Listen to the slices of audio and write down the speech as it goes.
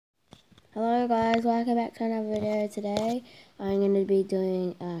Hello guys, welcome back to another video. Today I'm going to be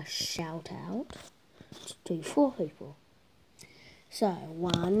doing a shout out to 4 people. So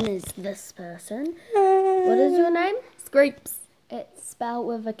one is this person. What is your name? Scrapes. It's spelled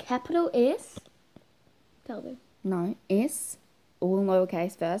with a capital S. Tell them. No, S, all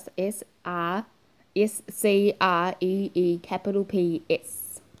lowercase first, S-C-R-E-E, capital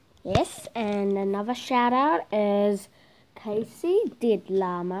P-S. Yes, and another shout out is Casey Dead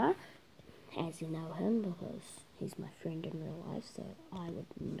Llama, as you know him because he's my friend in real life, so I would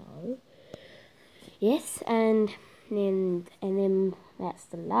know. Yes, and then that's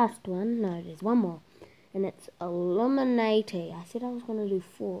the last one. No, there's one more, and it's Illuminati. I said I was gonna do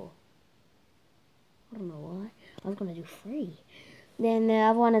 4. I don't know why. I was gonna do 3. Then the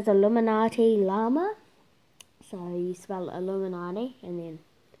other one is Illuminati Llama. So you spell Illuminati, and then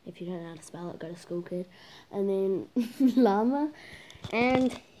if you don't know how to spell it, go to school, kid. And then Llama,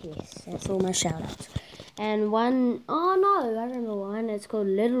 and yes, that's all my shout outs. And one, oh no, I remember one. It's called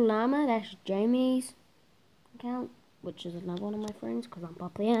Little Llama. That's Jamie's account, which is another one of my friends because I'm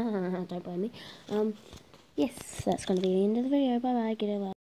popular. Don't blame me. Yes, that's going to be the end of the video. Bye bye. Get it.